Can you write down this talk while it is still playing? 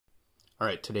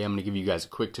Alright, today I'm going to give you guys a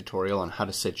quick tutorial on how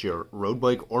to set your road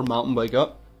bike or mountain bike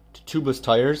up to tubeless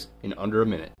tires in under a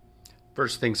minute.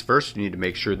 First things first, you need to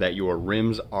make sure that your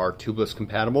rims are tubeless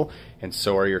compatible, and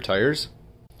so are your tires.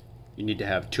 You need to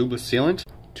have tubeless sealant,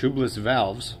 tubeless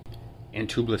valves, and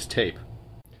tubeless tape.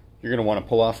 You're going to want to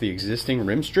pull off the existing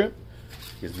rim strip,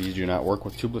 because these do not work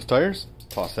with tubeless tires.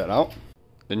 Toss that out.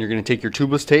 Then you're going to take your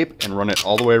tubeless tape and run it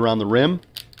all the way around the rim,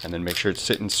 and then make sure it's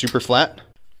sitting super flat.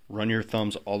 Run your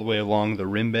thumbs all the way along the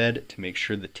rim bed to make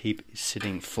sure the tape is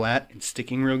sitting flat and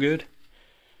sticking real good.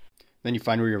 Then you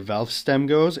find where your valve stem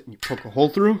goes and you poke a hole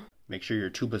through. Make sure your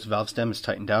tubeless valve stem is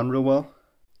tightened down real well.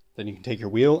 Then you can take your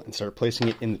wheel and start placing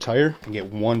it in the tire and get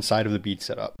one side of the bead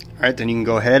set up. Alright, then you can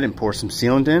go ahead and pour some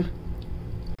sealant in.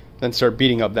 Then start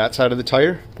beating up that side of the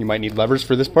tire. You might need levers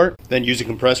for this part. Then use a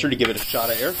compressor to give it a shot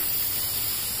of air.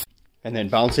 And then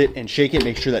bounce it and shake it,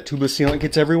 make sure that tubeless sealant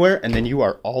gets everywhere, and then you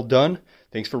are all done.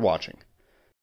 Thanks for watching.